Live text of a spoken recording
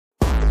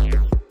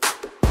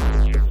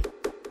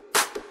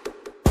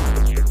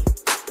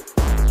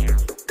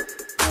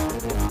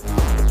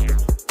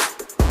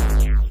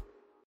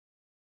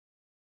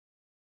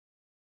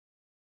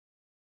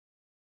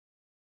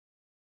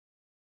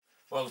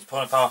Well, the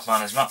point of Power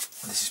Management,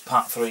 this is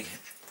part 3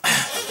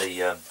 of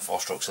the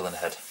 4-stroke cylinder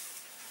head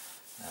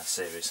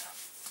series,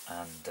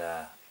 and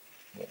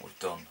what we've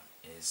done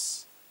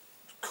is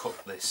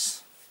cut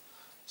this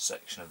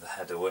section of the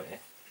head away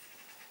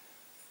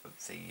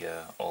with the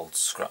old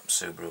scrap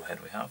Subaru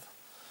head we have,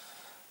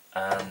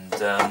 and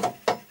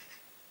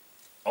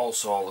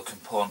also all the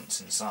components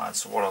inside.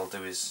 So what I'll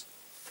do is,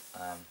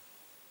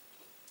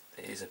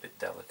 it is a bit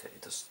delicate,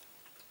 it does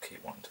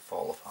keep wanting to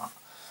fall apart.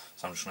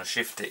 So I'm just going to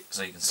shift it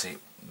so you can see it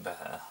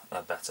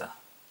better.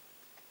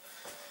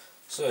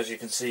 So as you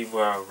can see,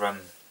 our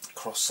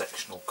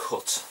cross-sectional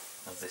cut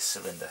of this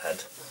cylinder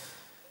head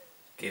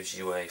gives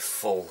you a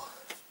full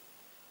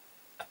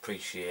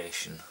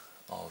appreciation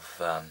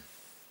of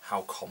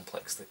how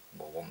complex the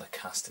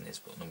casting is,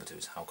 but number 2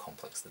 is how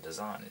complex the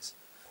design is.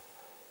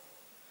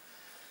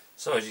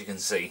 So as you can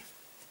see,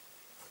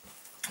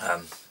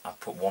 I've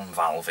put one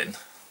valve in,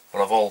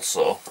 but I've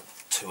also,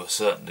 to a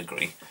certain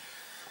degree,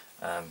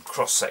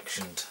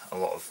 cross-sectioned a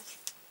lot of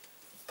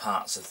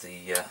parts of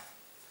the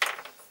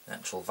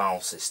actual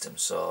valve system.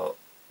 So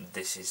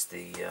this is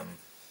the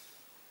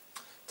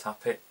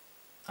tappet.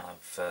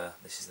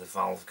 This is the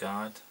valve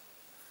guide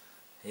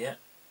here,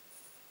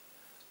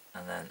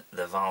 and then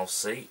the valve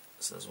seat.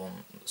 So there's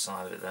one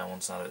side of it there,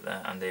 one side of it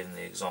there, and even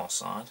the exhaust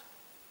side,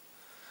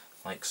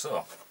 like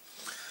so.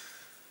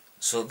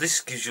 So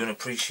this gives you an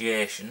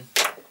appreciation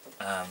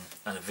and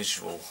a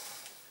visual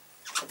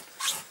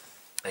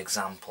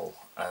example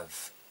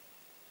of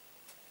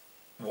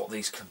what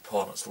these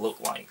components look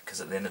like,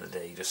 because at the end of the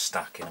day you're just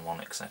stacking them on,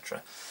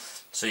 etc.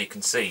 So you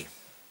can see,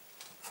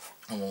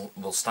 and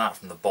we'll start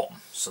from the bottom.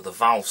 So the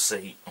valve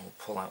seat, and we'll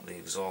pull out the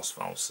exhaust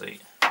valve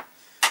seat,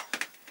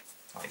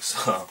 like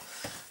so.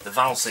 The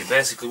valve seat,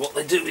 basically what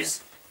they do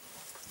is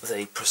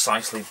they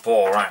precisely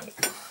bore out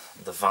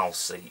the valve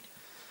seat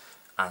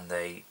and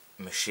they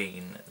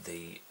machine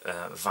the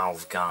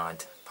valve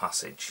guide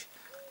passage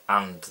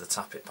and the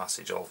tappet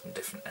passage all from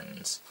different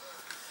ends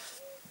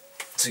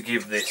to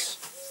give this,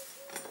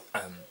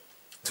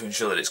 to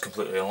ensure that it's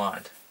completely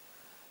aligned.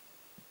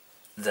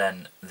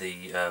 Then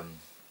the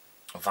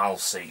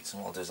valve seats,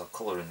 and what I'll do is I'll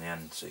colour in the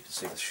end so you can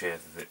see the shape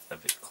of it a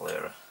bit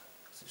clearer,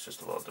 because it's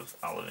just a lot of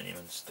aluminium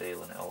and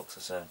steel and it all looks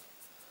the same.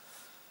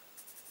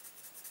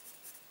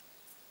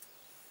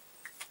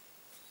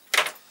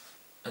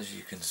 As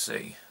you can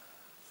see,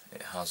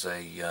 it has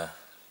a, you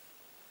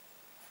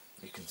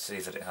can see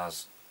that it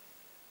has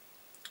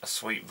a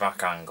sweep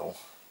back angle,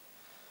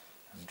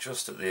 and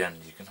just at the end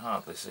you can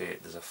hardly see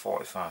it, there's a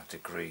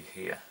 45°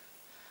 here,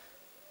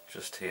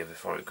 just here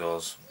before it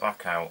goes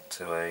back out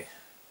to a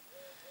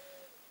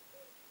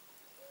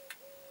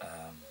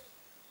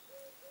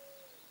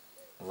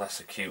less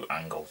acute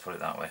angle, put it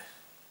that way.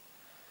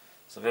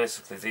 So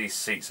basically these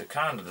seats are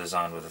kind of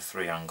designed with a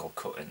 3-angle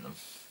cut in them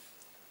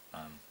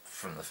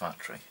from the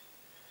factory.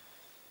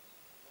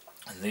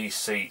 And these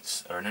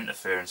seats are an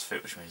interference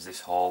fit, which means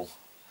this hole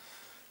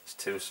is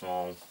too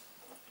small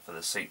for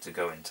the seat to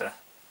go into,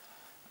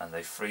 and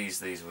they freeze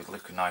these with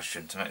liquid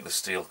nitrogen to make the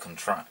steel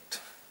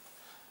contract,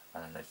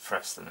 and then they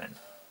press them in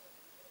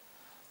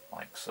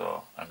like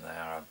so, and they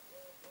are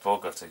a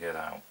bugger to get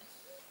out.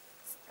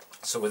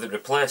 So with it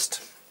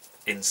replaced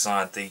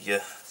inside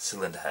the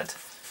cylinder head,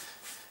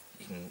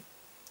 you can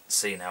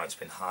see now it's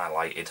been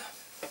highlighted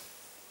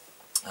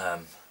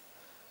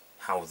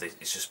how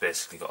it's just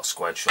basically got a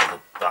squared shoulder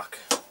back.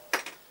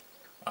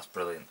 That's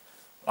brilliant.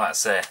 Like I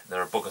say,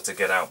 they're a bugger to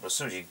get out, but as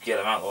soon as you get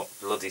them out, they'll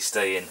bloody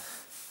stay in.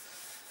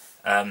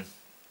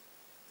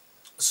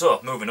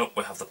 So moving up,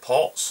 we have the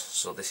ports.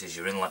 So this is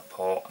your inlet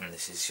port and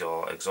this is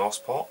your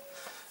exhaust port.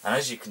 And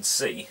as you can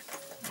see,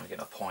 let me get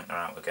a pointer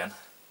out again.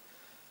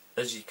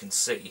 As you can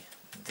see,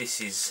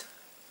 this is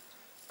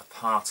a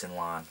parting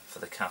line for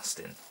the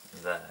casting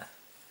there.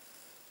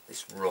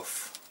 This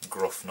rough,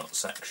 gruff nut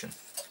section.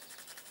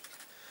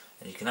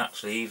 And you can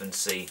actually even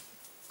see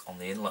on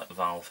the inlet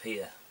valve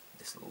here,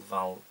 this little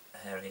valve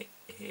area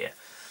here,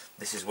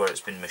 this is where it's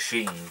been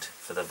machined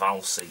for the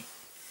valve seat,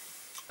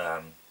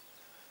 or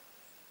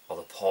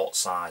the port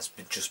size,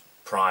 but just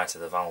prior to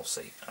the valve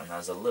seat. And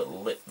there's a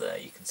little lip there,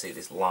 you can see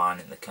this line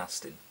in the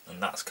casting,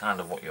 and that's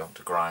kind of what you have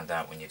to grind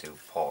out when you do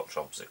port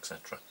jobs,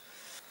 etc.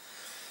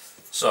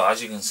 So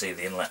as you can see,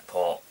 the inlet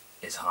port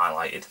is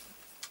highlighted,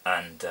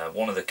 and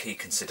one of the key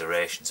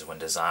considerations of when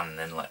designing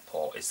an inlet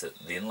port is that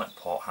the inlet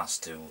port has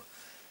to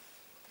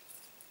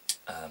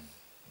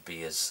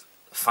be as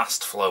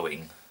fast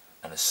flowing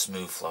and as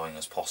smooth flowing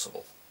as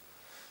possible.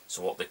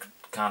 So what they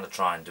kind of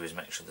try and do is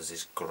make sure there's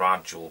this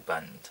gradual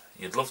bend.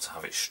 You'd love to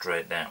have it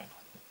straight down,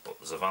 but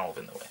there's a valve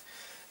in the way.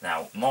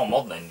 Now, more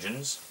modern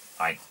engines,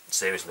 like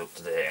seriously up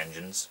to date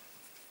engines,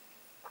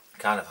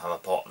 kind of have a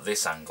port at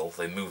this angle.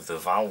 They move the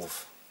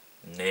valve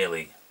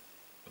nearly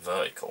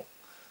vertical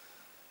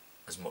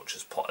as much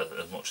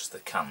as they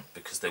can,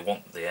 because they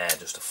want the air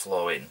just to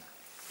flow in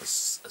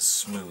as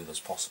smooth as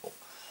possible.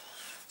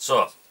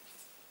 So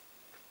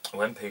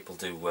when people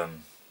do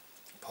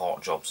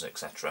port jobs,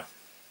 etc.,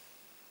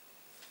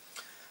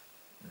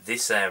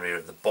 this area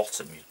at the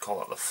bottom, you'd call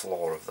that the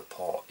floor of the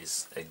port,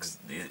 is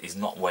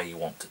not where you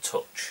want to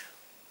touch.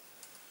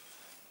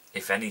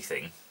 If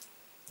anything,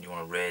 you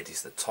want to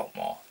radius the top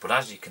more. But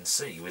as you can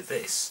see with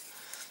this,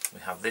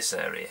 we have this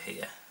area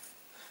here.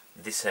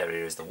 This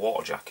area is the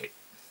water jacket.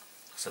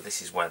 So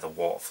this is where the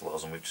water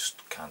flows, and we've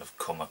just kind of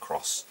come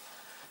across,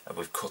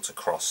 we've cut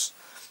across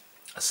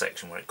a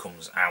section where it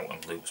comes out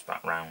and loops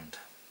back round.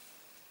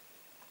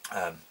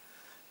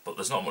 But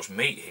there's not much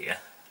meat here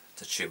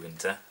to chew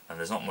into, and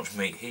there's not much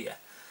meat here.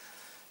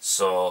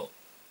 So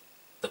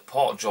the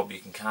port job you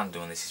can kind of do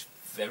on this is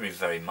very,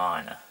 very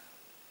minor.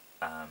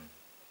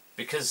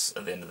 Because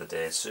at the end of the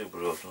day,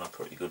 Subaru have done a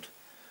pretty good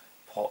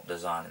port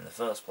design in the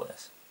first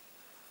place.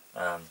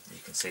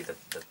 You can see the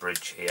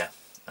bridge here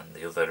and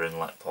the other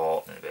inlet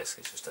port, and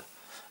basically it's just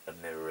a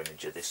mirror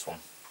image of this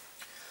one.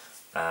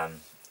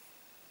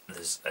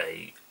 There's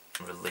a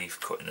relief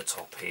cut in the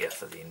top here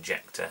for the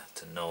injector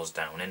to nose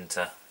down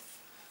into,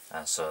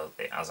 so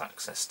it has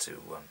access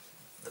to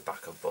the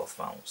back of both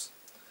valves.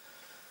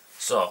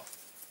 So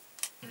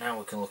now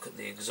we can look at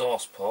the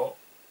exhaust port,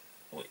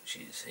 which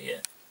is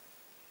here.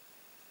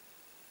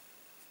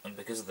 And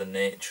because of the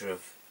nature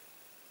of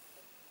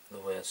the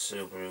way a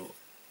Subaru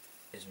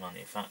is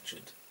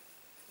manufactured,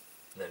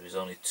 there is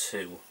only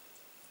two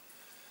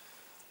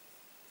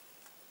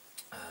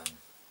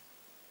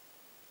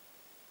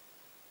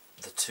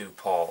the two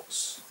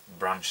ports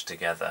branch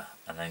together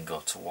and then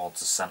go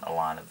towards the centre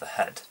line of the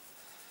head.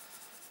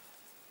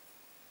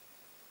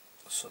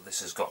 So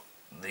this has got,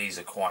 these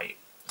are quite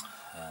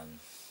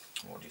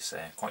what do you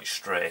say, quite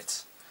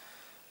straight,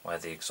 where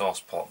the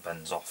exhaust port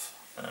bends off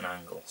at an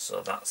angle.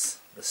 So that's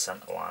the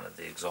centre line of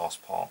the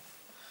exhaust port,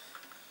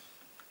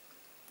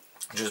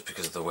 just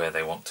because of the way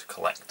they want to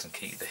collect and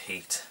keep the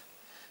heat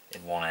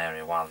in one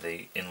area, while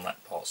the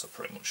inlet ports are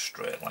pretty much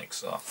straight like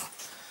so.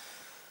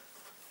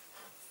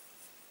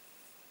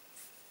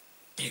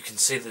 You can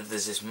see that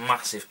there's this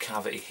massive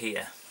cavity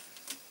here,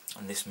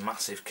 and this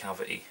massive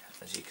cavity,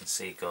 as you can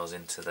see, goes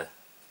into the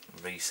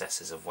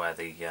recesses of where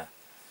the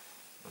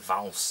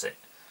valves sit,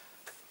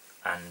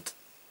 and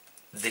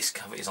this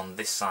cavity is on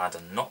this side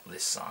and not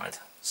this side,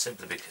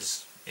 simply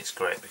because it's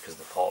great because of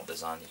the port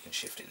design, you can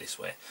shift it this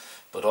way.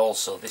 But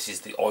also this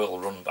is the oil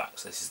run back,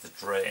 so this is the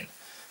drain,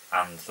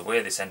 and the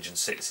way this engine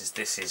sits is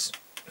this is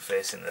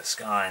facing the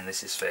sky and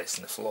this is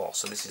facing the floor,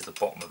 so this is the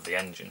bottom of the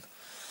engine.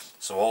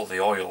 So all the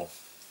oil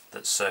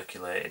that's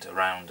circulated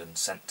around and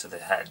sent to the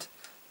head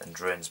then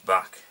drains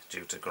back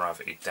due to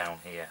gravity down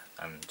here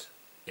and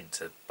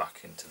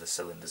back into the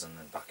cylinders, and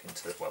then back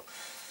into the, well,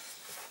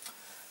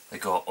 they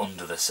go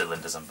under the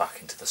cylinders and back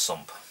into the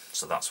sump.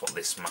 So that's what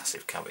this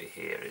massive cavity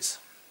here is.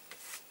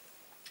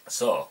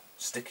 So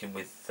sticking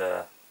with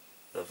the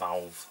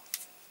valve,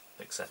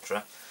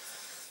 etc.,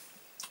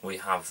 we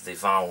have the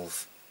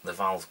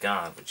valve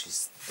guard, which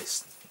is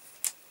this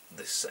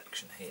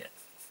section here.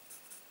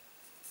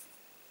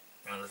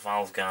 And the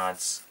valve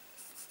guards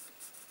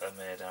are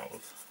made out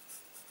of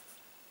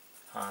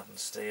hardened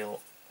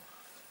steel,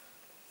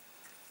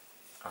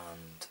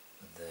 and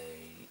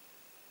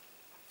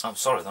I'm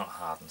sorry, they're not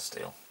hardened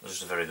steel, they're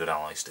just a very good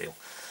alloy steel.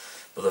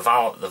 But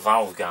the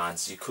valve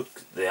guides,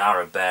 they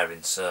are a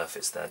bearing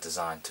surface. They're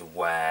designed to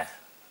wear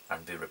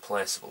and be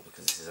replaceable,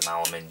 because this is an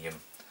aluminium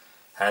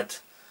head.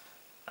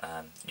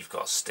 You've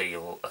got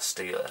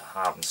a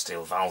hardened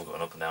steel valve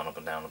going up and down, up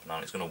and down, up and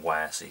down. It's going to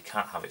wear, so you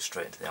can't have it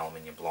straight into the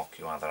aluminium block.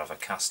 You either have a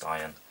cast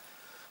iron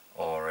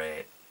or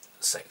a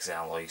sexy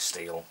alloy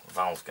steel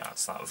valve guide.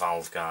 So that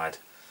valve guide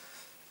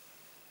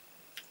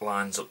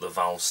lines up the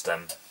valve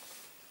stem,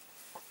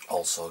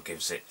 also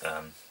gives it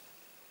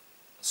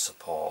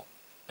support,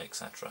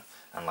 etc.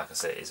 And like I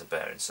say, it is a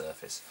bearing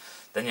surface.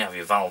 Then you have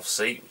your valve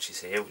seat, which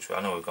is here, which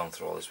I know we've gone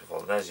through all this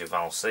before. There's your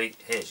valve seat,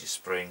 here's your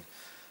spring,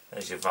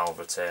 there's your valve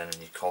retainer, and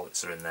your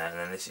collets are in there, and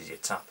then this is your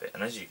tappet.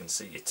 And as you can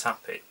see, your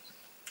tappet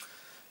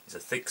is a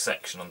thick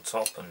section on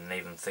top and an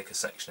even thicker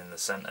section in the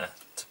centre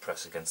to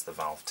press against the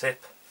valve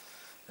tip.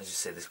 As you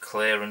see, there's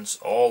clearance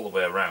all the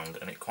way around,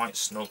 and it quite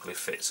snugly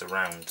fits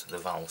around the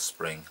valve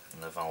spring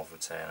and the valve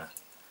retainer,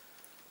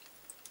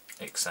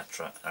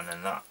 etc. And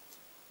then that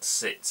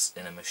sits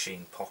in a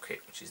machine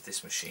pocket, which is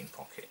this machine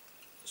pocket.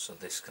 So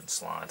this can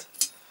slide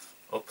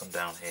up and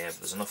down here, but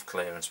there's enough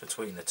clearance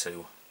between the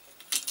two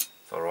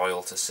for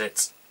oil to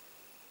sit.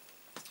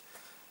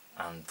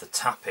 And the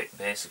tappet,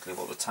 basically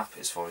what the tappet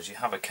is for is you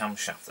have a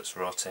camshaft that's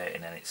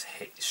rotating, and it's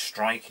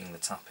striking the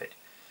tappet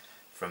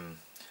from,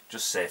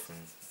 just say, from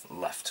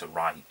left to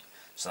right,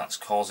 so that's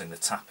causing the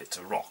tappet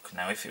to rock.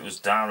 Now if it was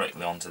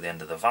directly onto the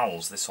end of the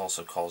valves, this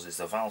also causes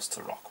the valves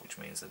to rock, which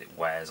means that it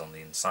wears on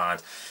the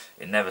inside.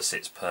 It never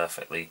sits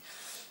perfectly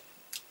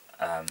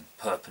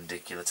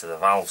perpendicular to the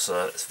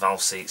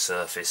valve seat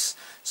surface,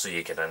 so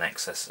you get an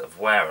excess of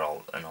wear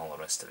and all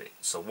the rest of it.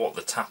 So what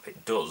the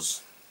tappet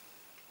does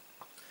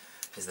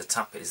is the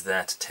tappet is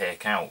there to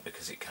take out,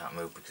 because it can't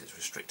move because it's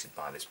restricted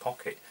by this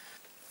pocket.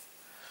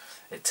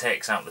 It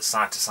takes out the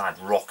side-to-side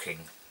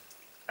rocking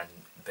and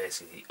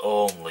basically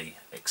only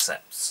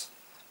accepts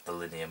the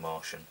linear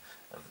motion,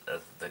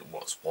 of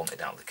what's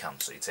wanted out of the cam.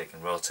 So you're taking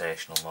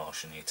rotational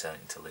motion, you turn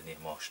it into linear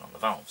motion on the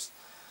valves.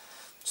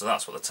 So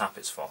that's what the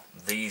tappet's for.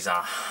 These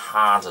are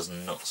hard as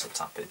nuts, the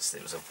tappets.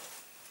 It was an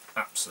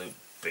absolute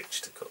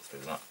bitch to cut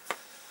through that.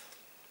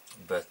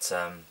 But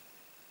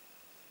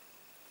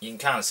you can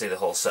kind of see the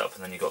whole setup,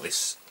 and then you've got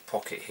this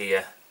pocket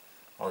here,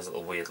 all these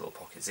little weird little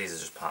pockets. These are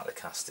just part of the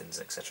castings,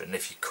 etc. And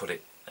if you cut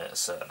it at a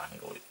certain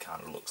angle, it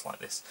kind of looks like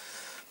this.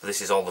 But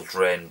this is all the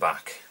drain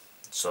back,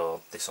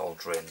 so this all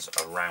drains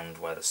around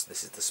where this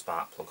is the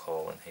spark plug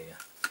hole in here.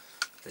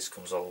 This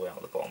comes all the way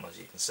out the bottom, as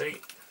you can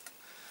see.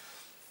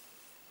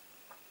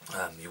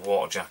 Your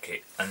water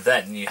jacket, and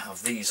then you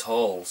have these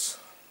holes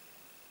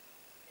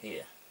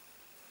here.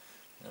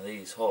 Now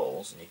these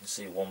holes, and you can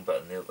see one better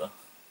than the other.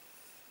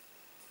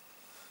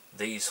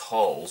 These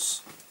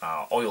holes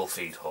are oil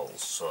feed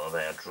holes, so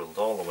they are drilled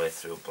all the way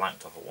through,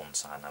 blanked off at one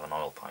side, and have an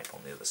oil pipe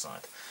on the other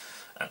side.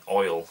 And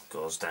oil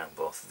goes down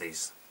both of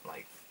these,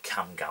 like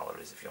cam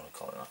galleries, if you want to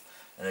call it that.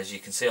 And as you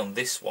can see on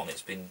this one,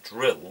 it's been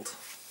drilled.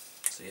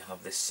 So you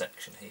have this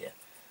section here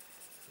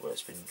where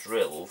it's been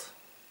drilled.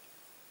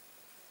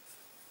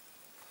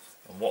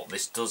 And what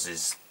this does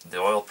is the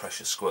oil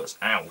pressure squirts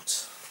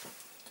out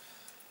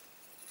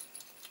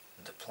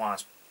and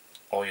applies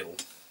oil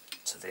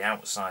to the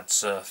outside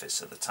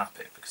surface of the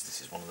tappet, because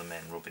this is one of the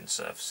main rubbing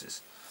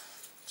surfaces.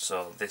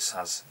 So this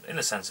has, in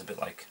a sense, a bit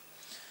like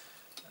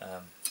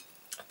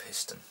a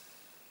piston,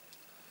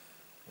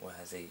 where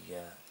the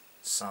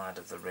side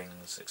of the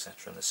rings,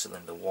 etc., and the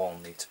cylinder wall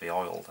need to be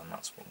oiled, and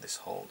that's what this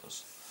hole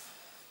does.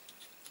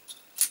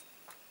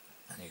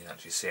 And you can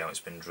actually see how it's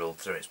been drilled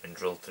through. It's been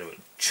drilled through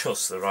at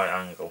just the right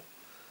angle,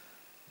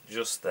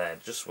 just there,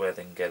 just where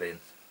they can get in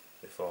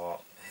before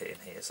hitting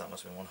here. So that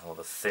must have been one hell of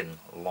a thin,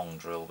 long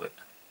drill bit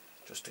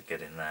just to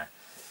get in there.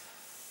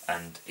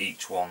 And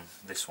each one,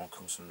 this one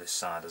comes from this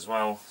side as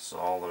well, so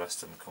all the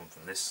rest of them come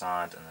from this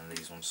side, and then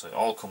these ones, so it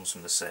all comes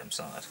from the same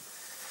side.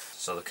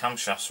 So the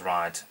camshafts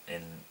ride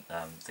in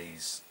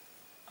these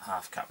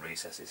half cap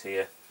recesses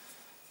here,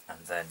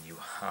 and then you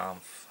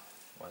have,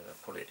 where did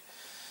I put it,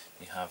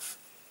 you have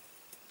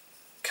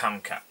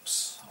cam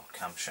caps, or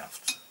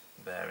camshaft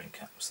bearing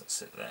caps that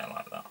sit there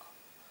like that.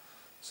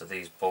 So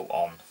these bolt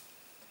on,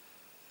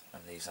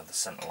 and these have the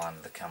centre line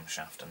of the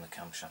camshaft, and the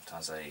camshaft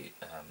has a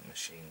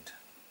machined,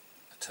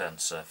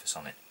 turned surface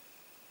on it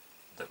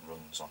that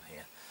runs on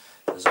here.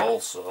 There's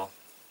also,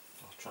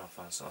 I'll try and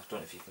find some, I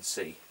don't know if you can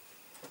see,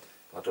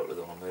 but I don't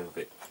really want to move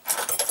it.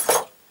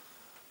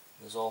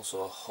 There's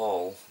also a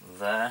hole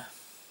there,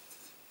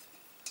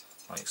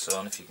 like so,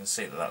 and if you can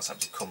see that that's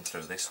actually come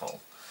through this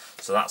hole.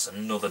 So that's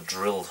another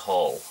drilled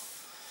hole.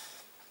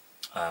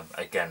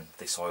 Again,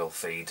 this oil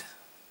feed,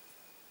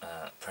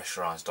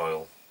 pressurised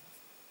oil,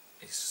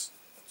 is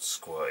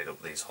squirted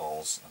up these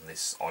holes, and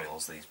this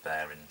oils these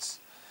bearings.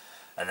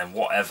 And then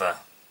whatever,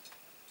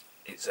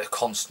 it's a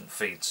constant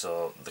feed,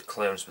 so the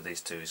clearance with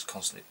these two is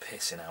constantly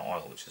pissing out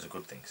oil, which is a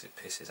good thing because it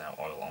pisses out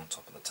oil on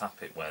top of the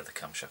tappet where the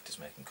camshaft is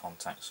making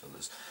contact, so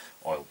there's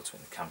oil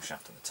between the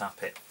camshaft and the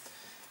tappet.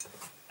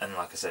 And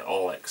like I say,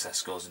 all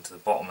excess goes into the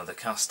bottom of the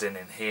casting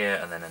in here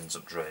and then ends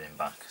up draining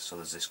back, so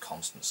there's this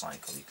constant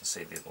cycle. You can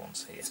see the other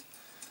ones here,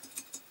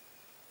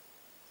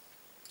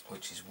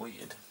 which is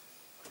weird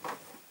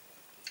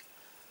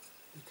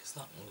because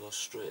that one goes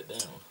straight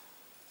down.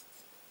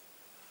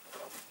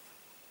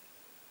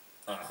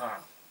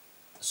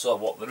 So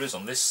what there is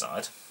on this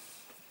side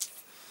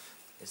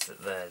is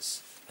that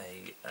there's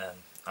a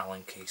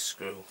Allen key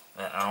screw,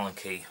 Allen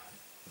key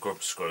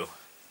grub screw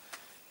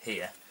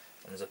here,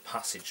 and there's a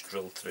passage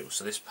drilled through.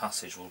 So this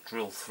passage will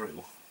drill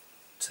through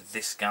to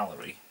this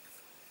gallery,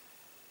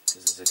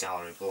 because there's a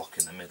gallery block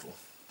in the middle,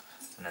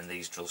 and then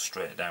these drill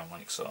straight down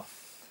like so.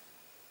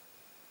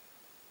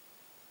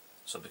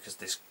 So because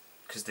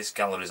this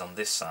gallery is on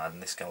this side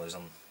and this gallery is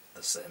on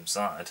the same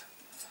side,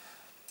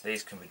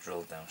 these can be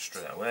drilled down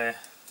straight away.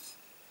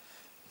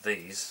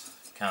 These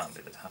can't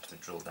be, they have to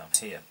be drilled down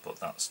here, but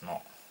that's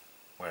not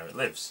where it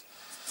lives.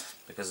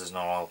 Because there's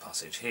no oil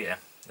passage here,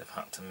 they've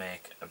had to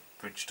make a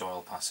bridged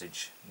oil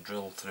passage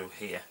drilled through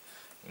here.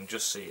 You can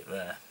just see it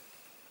there.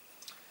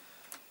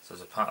 So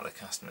there's a part of the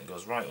casting that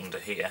goes right under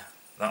here,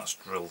 that's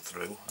drilled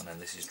through, and then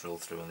this is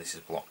drilled through, and this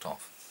is blocked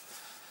off.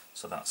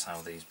 So that's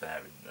how these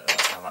bearings,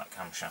 that's how that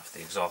camshaft,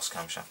 the exhaust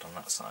camshaft on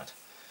that side,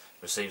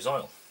 receives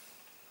oil.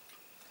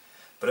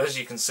 But as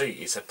you can see,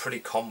 it's a pretty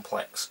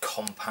complex,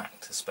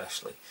 compact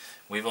especially.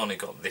 We've only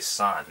got this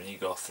side. When you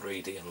go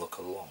 3D and look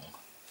along,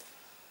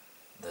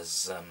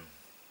 there's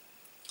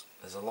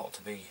a lot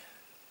to be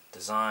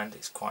designed.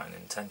 It's quite an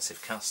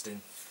intensive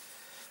casting.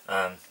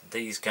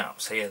 These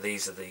gaps here,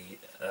 these are the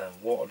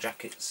water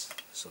jackets,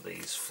 so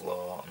these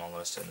flow and all the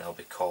rest of it, and there'll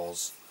be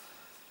cores.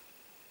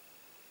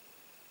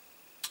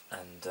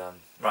 And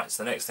right,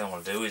 so the next thing I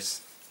want to do is,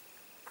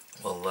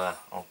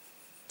 I'll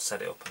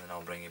set it up and then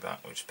I'll bring you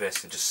back, which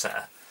basically just set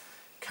a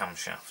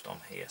camshaft on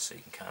here so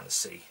you can kind of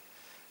see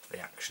the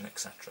action,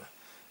 etc.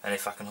 And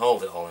if I can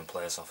hold it all in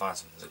place, I'll find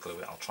something to glue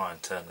it. I'll try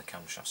and turn the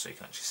camshaft so you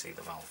can actually see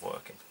the valve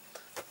working.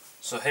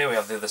 So here we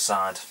have the other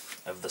side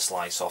of the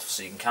slice off,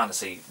 so you can kind of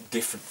see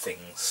different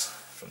things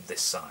from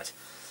this side.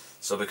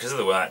 So because of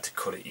the way I had to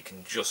cut it, you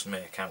can just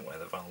make out where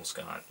the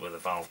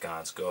valve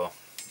guides go.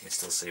 You can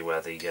still see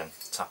where the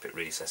tappet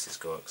recesses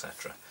go,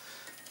 etc.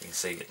 You can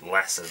see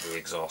less of the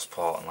exhaust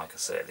port, and like I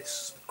say,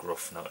 this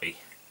gruff nutty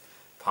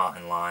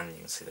parting line. You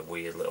can see the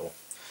weird little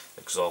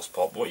exhaust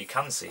port. But what you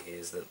can see here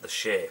is that the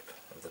shape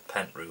of the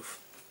pent roof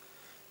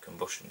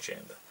combustion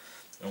chamber.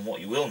 And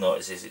what you will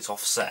notice is it's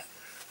offset.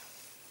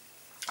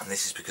 And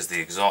this is because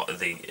the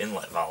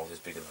inlet valve is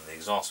bigger than the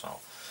exhaust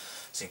valve.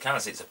 So you can kind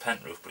of see it's a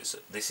pent roof, but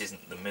this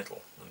isn't the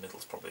middle. The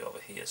middle's probably over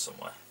here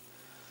somewhere.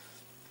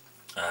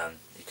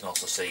 You can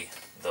also see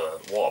the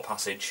water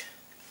passage,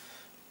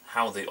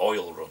 how the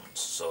oil runs.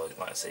 So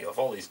like I say, you have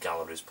all these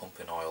galleries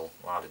pumping oil,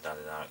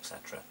 la-di-da-di-da,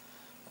 etc.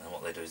 And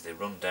what they do is they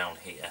run down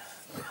here,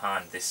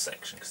 behind this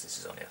section, because this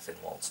is only a thin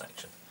walled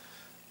section.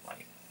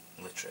 Like,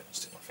 literally I can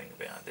stick my finger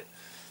behind it.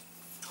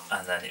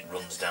 And then it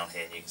runs down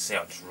here, and you can see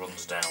how it just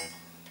runs down.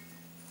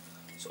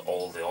 So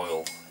all the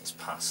oil is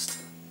passed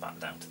back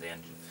down to the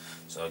engine.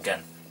 So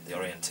again, the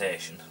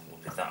orientation will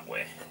be that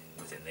way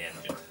within the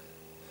engine,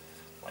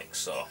 like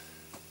so.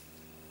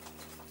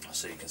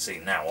 So you can see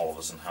now all of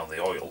a sudden how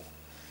the oil,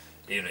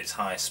 even at its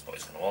highest spot,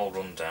 it's going to all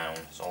run down.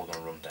 It's all going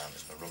to run down.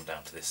 It's going to run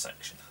down to this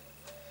section,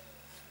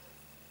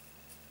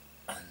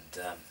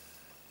 and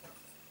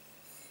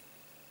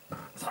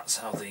that's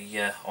how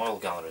the oil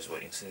galleries work.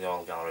 You can see the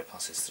oil gallery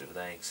passes through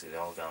there. You can see the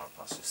oil gallery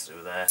passes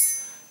through there,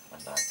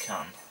 and I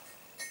can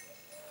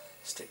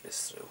stick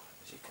this through,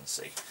 as you can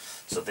see.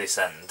 So this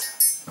end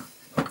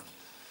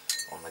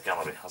on the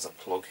gallery has a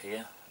plug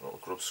here, a little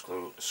grub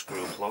screw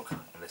plug,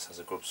 and this has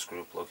a grub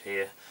screw plug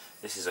here.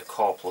 This is a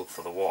core plug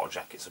for the water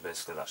jacket, so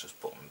basically that's just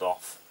buttoned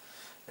off.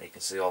 And you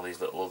can see all these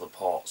little other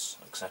ports,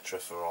 etc.,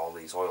 for all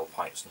these oil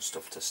pipes and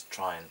stuff to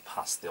try and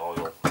pass the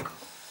oil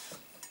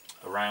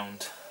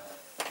around.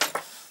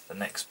 The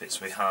next bits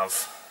we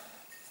have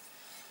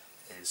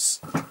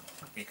is,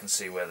 you can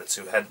see where the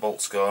two head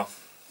bolts go,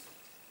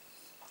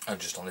 and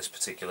just on this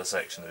particular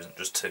section there isn't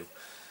just two.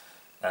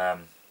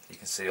 You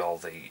can see all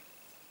the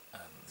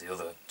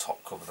other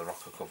top cover, the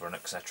rocker cover, and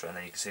etc. And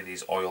then you can see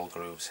these oil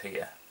grooves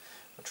here,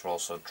 which are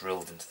also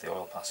drilled into the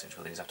oil passage,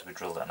 but these have to be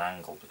drilled at an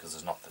angle because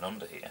there's nothing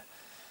under here.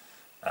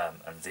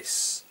 And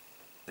this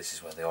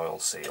is where the oil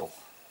seal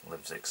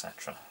lives,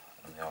 etc.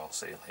 And the oil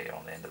seal here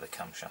on the end of the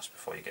camshafts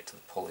before you get to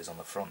the pulleys on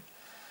the front.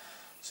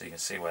 So you can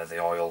see where the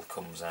oil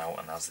comes out,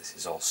 and as this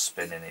is all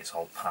spinning, it's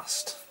all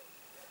passed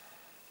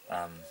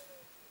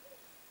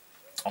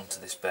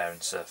onto this bearing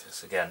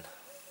surface again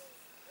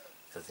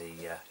for the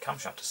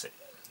camshaft to sit.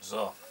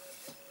 So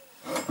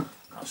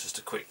that's just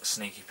a quick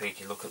sneaky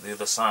peeky look at the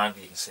other side.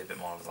 You can see a bit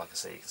more of, like I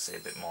say, you can see a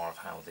bit more of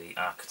how the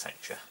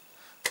architecture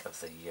of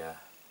the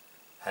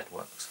head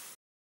works.